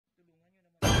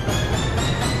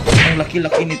Ang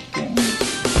laki-laki nito.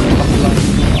 Baklang.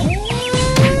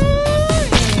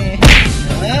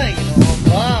 Ay, ginawa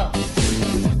ba?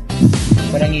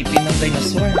 Parang ngipin ng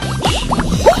dinosaur.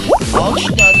 Ouch,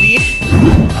 daddy.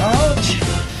 Ouch.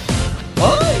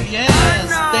 Oh, yes.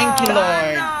 Thank you,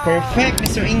 Lord. Perfect,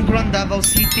 Mr. Ingrown, Davao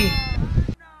City.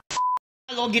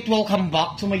 Hello, welcome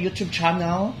back to my YouTube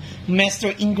channel,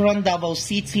 Mr. Ingrown, Davao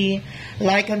City.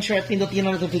 Like and share at pindutin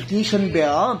ang notification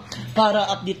bell para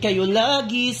update kayo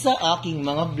lagi sa aking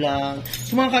mga vlog.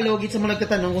 So mga kalugit, sa mga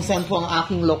nagtatanong kung saan po ang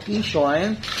aking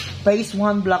location, Phase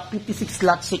 1, Block 56,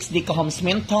 Lot 6, Deca Homes,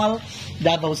 Mintal,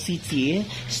 Davao City.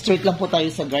 Straight lang po tayo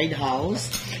sa guardhouse.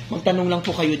 Magtanong lang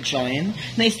po kayo dyan.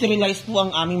 Na-sterilize po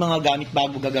ang aming mga gamit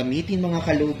bago gagamitin, mga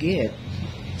kalugit.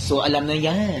 So alam na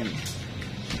yan.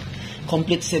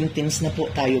 Complete sentence na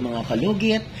po tayo, mga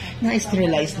kalugit.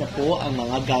 Na-sterilize na po ang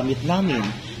mga gamit namin.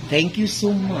 Thank you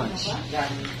so much.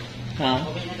 Ha?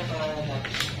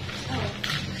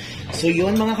 So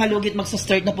yun, mga kalugit,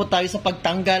 magsa-start na po tayo sa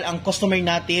pagtanggal. Ang customer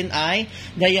natin ay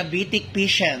Diabetic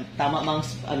Patient. Tama mga,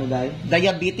 ano dahil?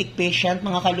 Diabetic Patient,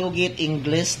 mga kalugit,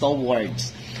 English 2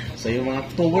 words. So yung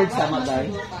mga 2 words, tama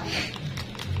dahil?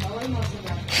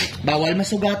 Bawal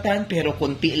masugatan, pero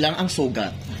konti lang ang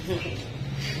sugat.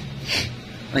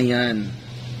 Ayan.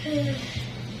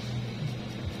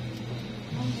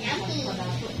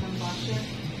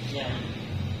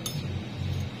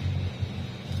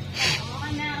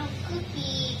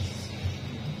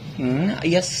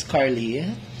 Yes, Carly.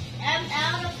 I'm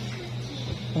out of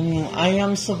cookies. I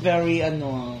am so very,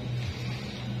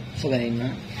 so ganun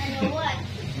nga. What?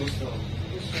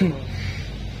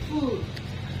 Food.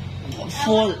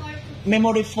 Full.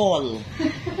 Memory full.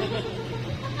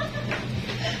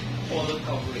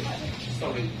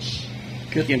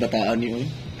 Cute yung bataan niyo.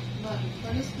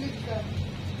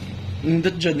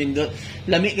 Nindot dyan, nindot.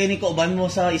 Lami kayo ni kauban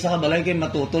mo sa isa ka balay kayo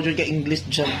matuto dyan kay English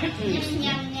dyan.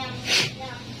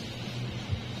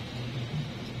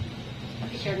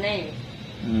 What is your name?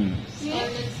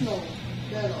 Scarlet Snow.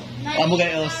 Amo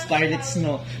kayo, Scarlet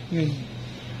Snow. My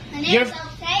name is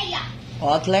Althea.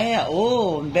 Oh, Clea.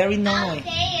 Oh, very nice.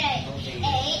 Althea.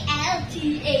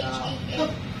 A-L-T-H-E-A.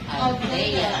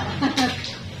 Althea.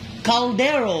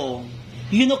 Caldero.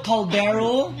 You know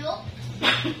Caldero? Nope.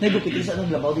 Nagupit isa ng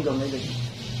labaw, di ka may gani.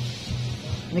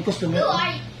 May customer. Who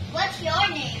are you? What's your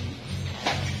name?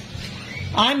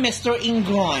 I'm Mr.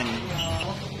 Ingrown.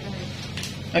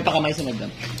 Ay, pakamay sa nagdam.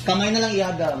 Kamay na lang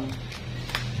iagam.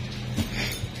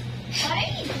 What are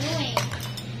you doing?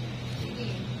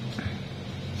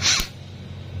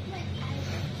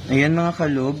 Ayan, mga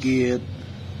kalugit.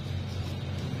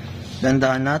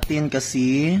 Dandaan natin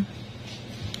kasi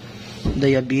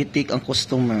diabetic ang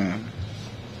customer.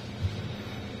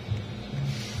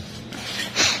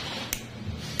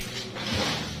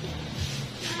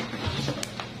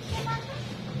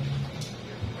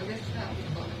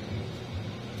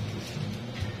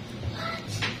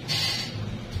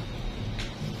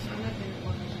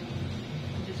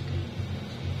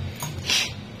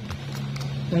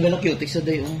 Ang gano'ng cute sa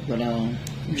day, oh. Parang,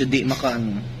 jadi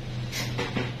makaano.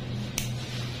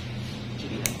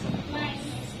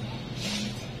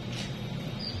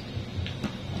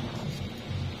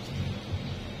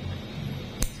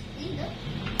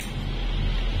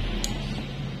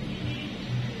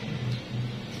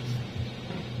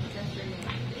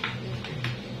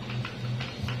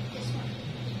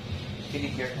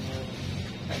 Pinigyan ka na.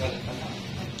 Tagalan ka na.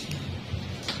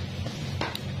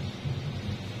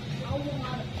 I want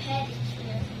a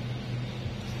pedicure.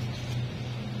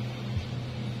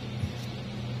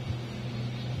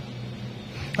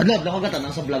 Adlad, ako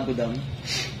gatanang sa vlog ko daw.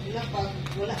 Wala pag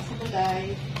wala sa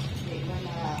balay. May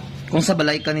mga Kung sa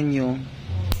balay ka ninyo,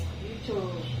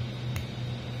 YouTube,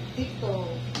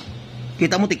 TikTok.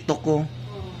 kita mo TikTok ko.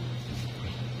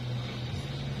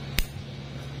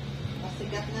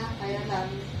 Masigat na, kaya lang.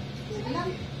 Sige lang,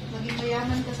 maging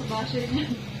mayaman ka sa basher niya.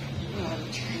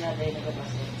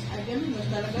 Ay, ganun ba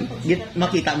talaga pag sigat na.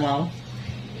 Makita mo ako?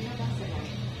 Binabasa lang.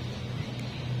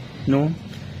 No?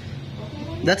 Okay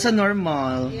lang. That's a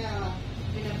normal. Yeah,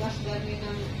 binabas gano'n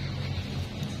ng...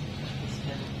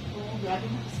 Oo, grabe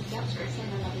na pasigat. Isa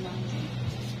na lang lang.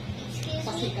 Excuse me.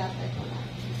 Pasigat ay pala.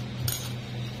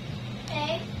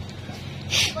 Hey.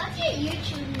 What's your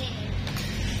YouTube name?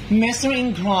 Mr.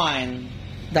 Ingrown,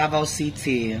 Davao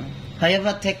City. I have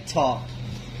a TikTok.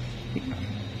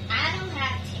 I don't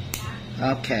have TikTok.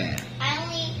 Okay. I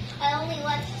only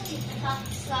watch TikTok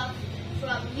stuff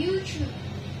from YouTube.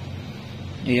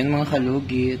 Ayan, mga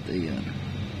kalugit. Ayan.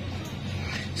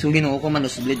 So, ginoo ko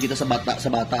manusublit dito sa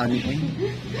bataan niyo.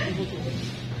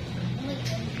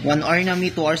 1 hour na mi,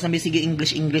 2 hours na mi. Sige,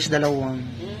 English, dalawang.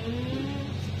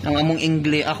 Ang among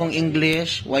English, akong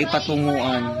English, way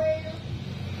patunguan.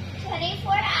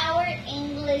 24-hour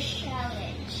English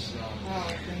challenge.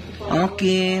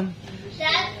 Okay.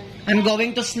 That I'm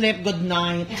going to sleep. Good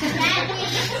night. is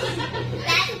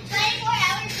that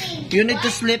 24-hour thing. You need to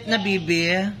sleep na, baby.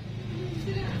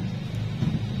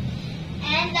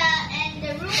 And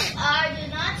the rules are do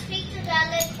not speak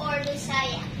Tagalog or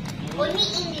Bisaya. Only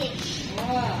English.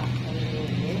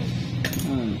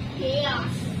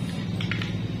 Chaos.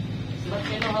 But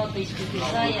you know how to speak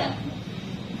Bisaya?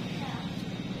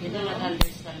 You do not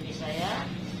understand Bisaya?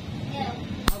 No.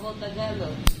 How about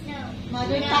Tagalog? No.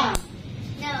 Mother tongue.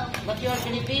 No. But you are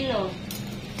Filipino.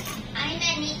 I'm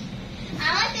a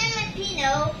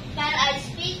Filipino, but I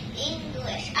speak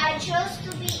English. I chose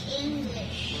to be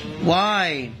English.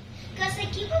 Why? Because I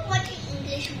keep on watching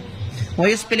English movies. Why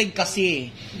you speak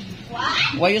kasi?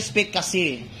 What? Why you speak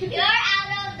kasi? You're out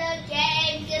of the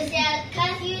game because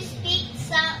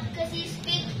you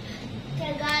speak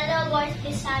Tagalog or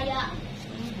Bisaya.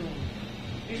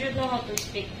 You should know how to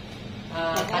speak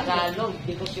Tagalog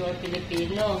because you are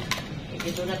Filipino. If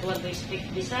you do not want to speak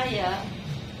Bisaya,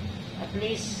 at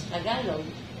least Tagalog.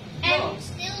 I'm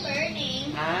still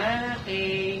learning.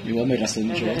 Okay. Di ba may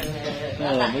rason dyan?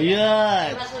 Oh,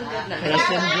 ayan.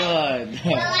 Rason dyan.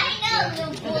 Well, I know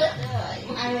Lubut.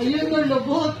 Yun yung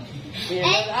lubot. You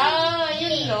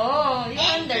know, you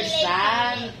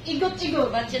understand.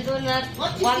 Igot-igot. But you do not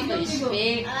What is want to igot-igot?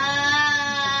 speak. I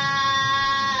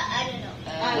don't know.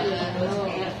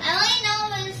 I only know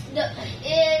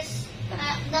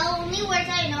the only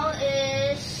words I know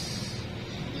is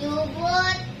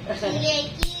Lubut,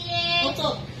 Kile-kile,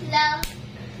 Utot.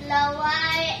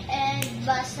 Laway, and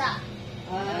Basa.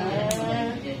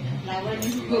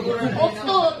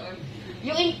 Utut.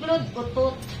 You include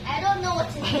utut. I don't know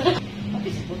what's in it. What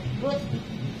is utut?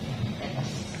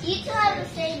 You two have the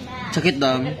same math. Sakit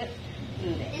lang.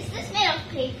 Is this made of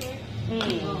paper?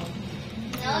 No,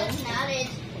 it's not.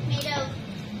 It's made of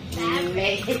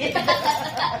fabric.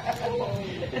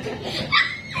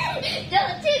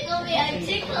 Don't tickle me. I'm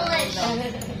ticklish.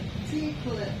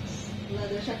 Secrets. Wala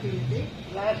daw siya kiliti.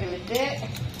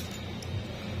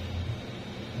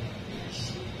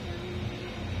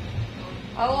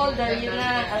 How old are you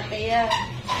na, Althea?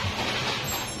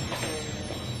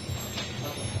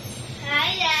 Hi,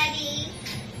 Daddy.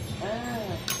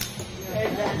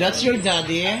 That's your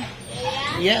daddy? Yeah?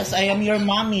 Yes, I am your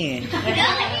mommy. No,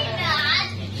 you're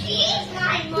not. She's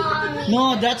my mommy.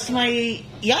 No, that's my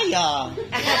yaya. No.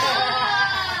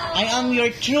 I am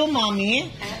your true mommy.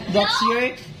 That's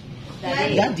your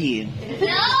daddy.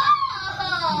 No.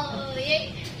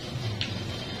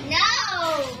 No.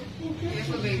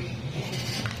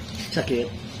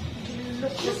 Sakit.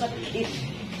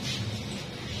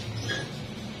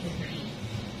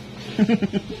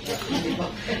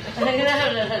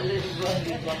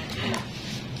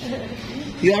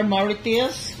 You are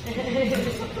Marites?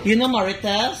 You know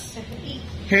Marites?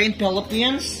 Here in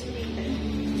Philippines?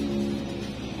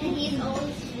 And he's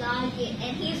always vlogging.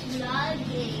 And he's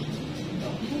vlogging.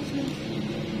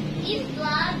 He's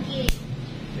vlogging.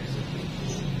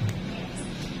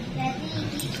 Daddy,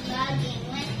 he's vlogging.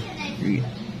 When can I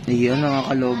Iyon ang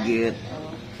kalugit.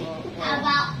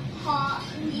 about hot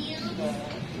meals?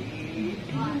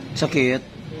 Sakit.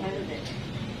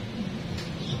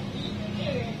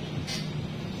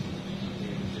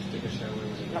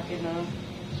 Laki na.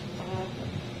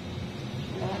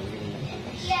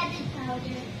 Yeah, the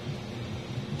powder.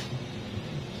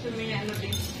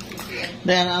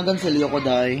 Dayan, agan silyo ko,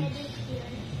 day.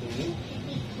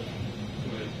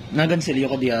 Nagan silyo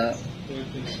ko diya.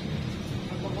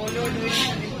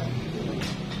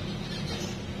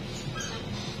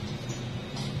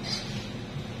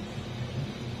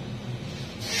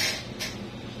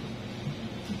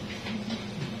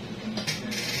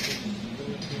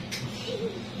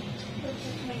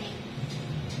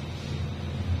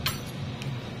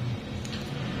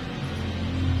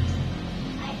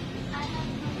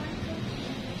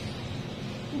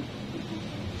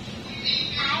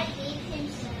 I gave him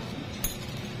some.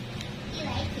 He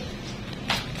liked it.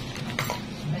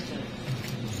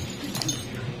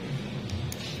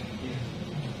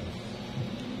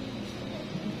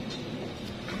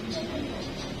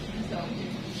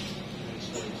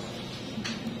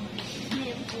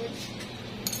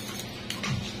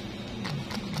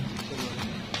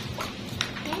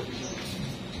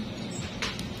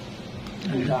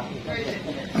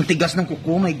 Ang tigas ng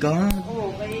kuko, my God.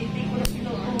 Oo, kaya hindi ko na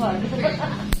pinukuhan.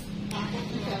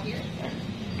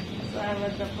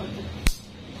 Salamat na po.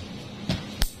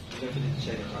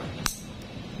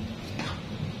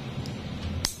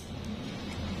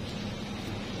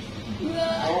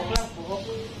 Buhok lang, buhok.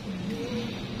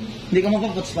 Hindi ka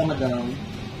mapaputs pa, madam.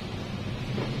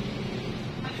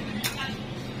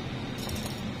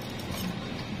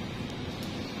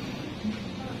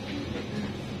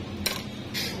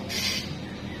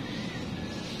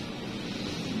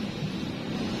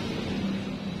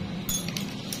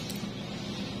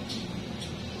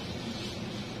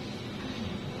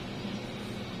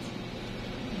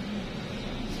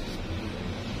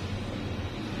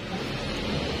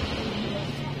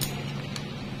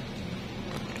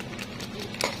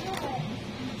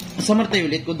 Sa martay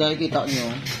ulit ko dahil kita nyo.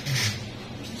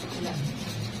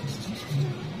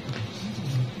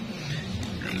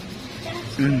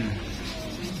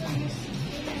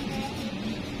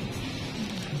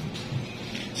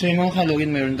 So yung mga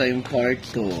kalugin, mayroon tayong part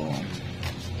 2.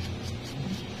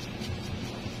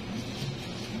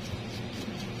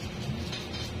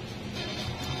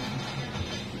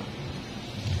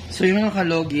 So yung mga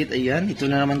kalugit, ayan, ito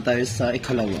na naman tayo sa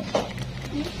ikalawa.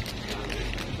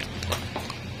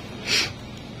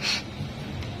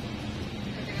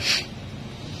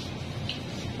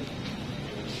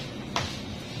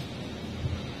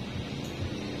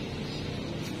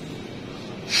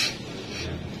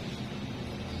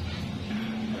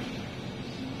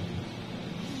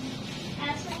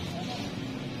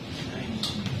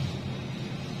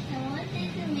 I wanted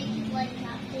to make it like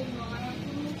Captain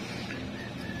Marvel.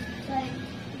 Like,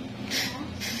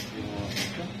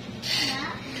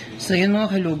 yeah. So yan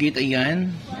mga kalugit,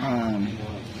 ayan.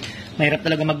 Mahirap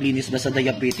talaga maglinis ba sa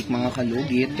diabetic mga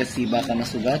kalugit kasi baka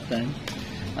masugatan.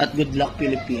 At good luck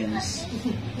Philippines.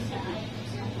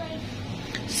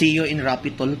 See you in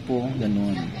Rapitol po,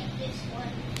 ganun.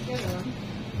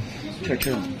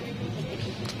 Sure.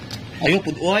 Ayaw,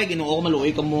 pudoy, ginoo ko maluoy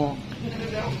ka mo.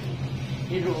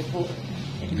 Hiro po.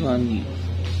 Gani.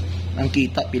 Ang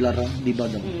kita, pilara, di ba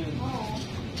daw?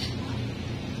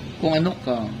 Kung ano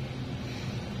ka,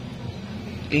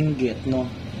 inggit, no?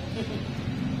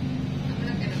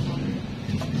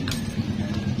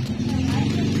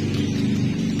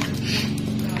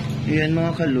 Yan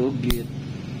mga kalugit.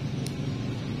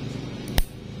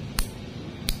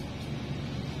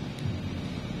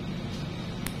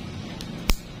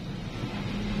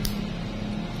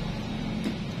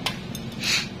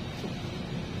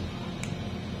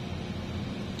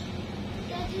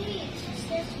 Daddy, it just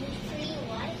says with free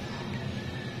Wi-Fi.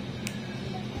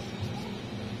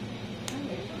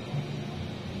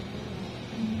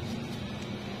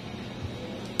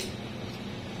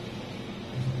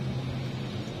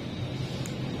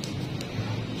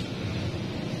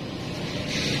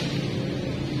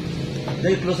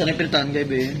 Dahil close na piltahan kayo,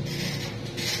 be.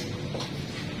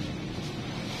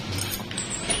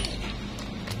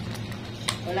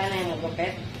 Wala na yung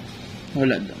magupit.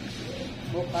 Wala daw.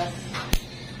 Bukas.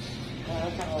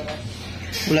 Sa oras.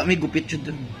 Wala, may gupit yun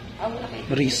doon. Wala kayo.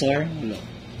 Razor, wala.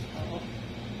 Oo.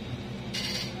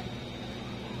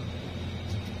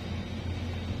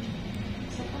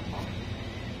 Sa papa.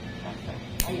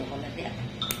 Ayoko na diya.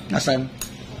 Nasaan?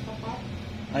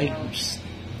 Ay, oops.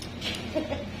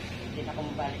 Hindi na ako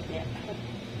mabalik niya.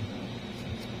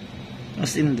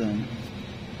 As in doon.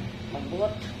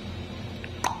 Magbuot.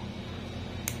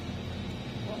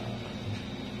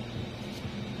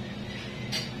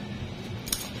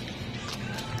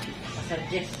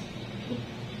 Suggest.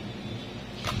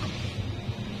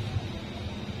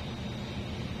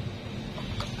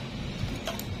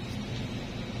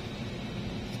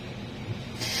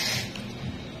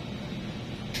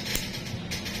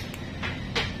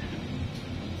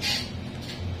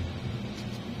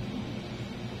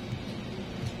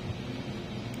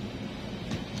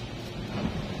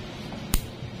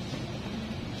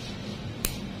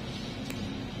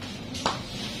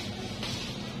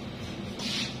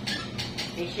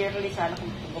 Shirley, sana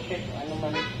kung bukit o ano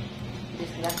man.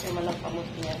 Disgrasya man ang pamot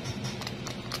niya.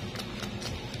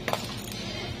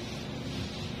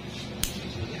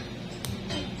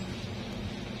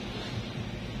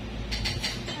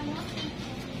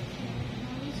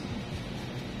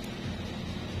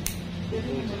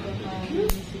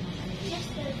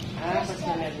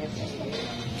 Basta na niya siya.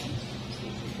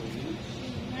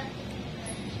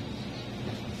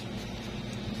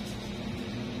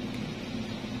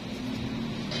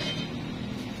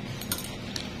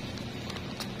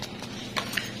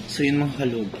 So yun mga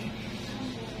kalug.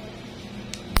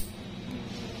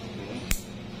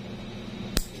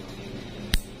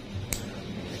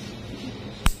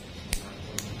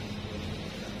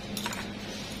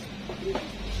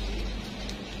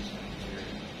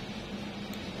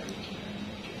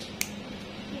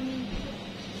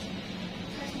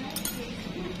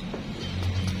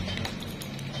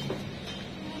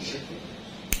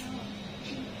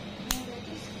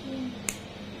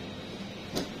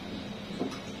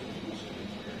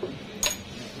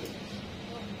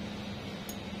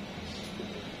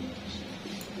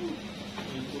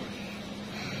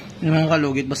 Yung mga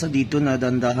kalugit, basta dito na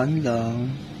dandahan lang.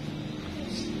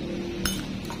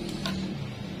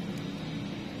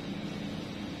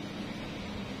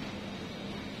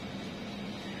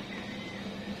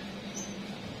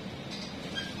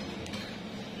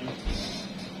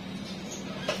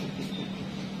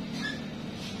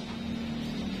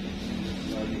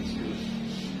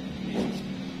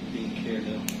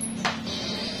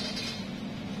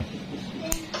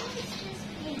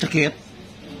 Sakit.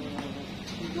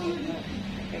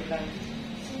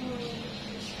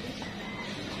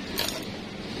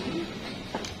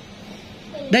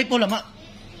 Dahil po lama.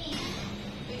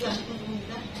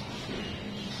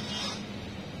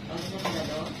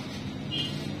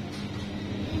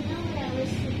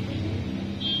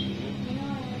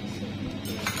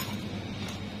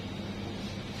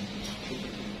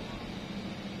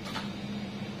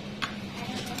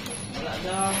 Wala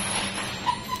daw.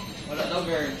 Wala daw,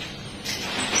 girl.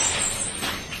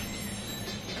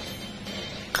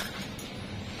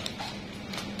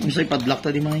 Misa'y padlock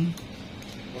ta di may.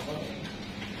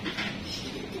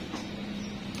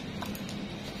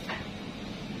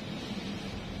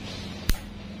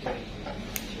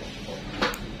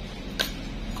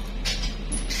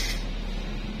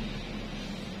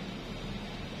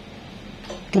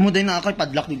 Kumuday na ako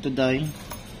padlock dito dahil.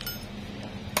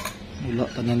 Wala,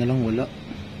 tanan na lang wala.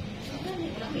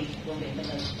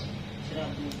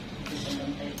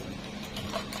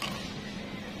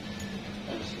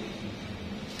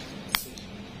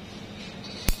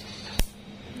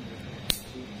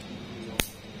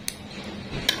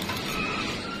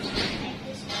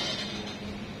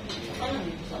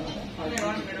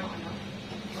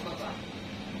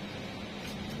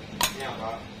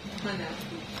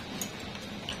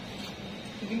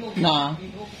 Na.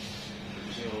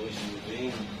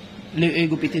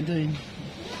 Gupiti doon.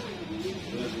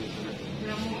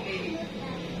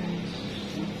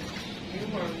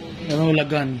 Ano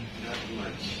lagan?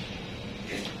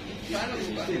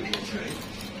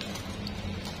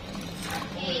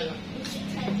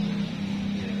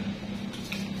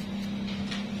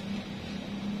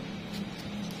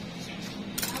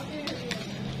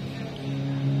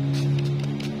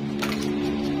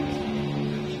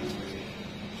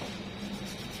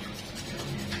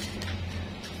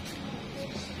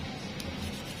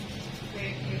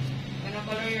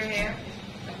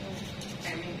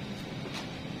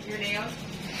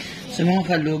 Sa mga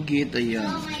kalugit, ayan.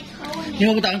 Hindi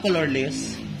mo kita ang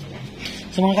colorless.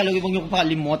 Sa mga kalugit, huwag niyo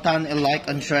pakalimutan, i-like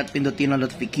and share at pindutin ang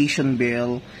notification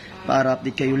bell para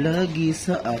update kayo lagi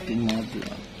sa aking mga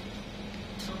vlog.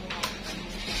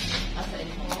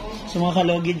 Sa mga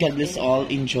kalugit, God bless all.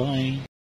 Enjoy.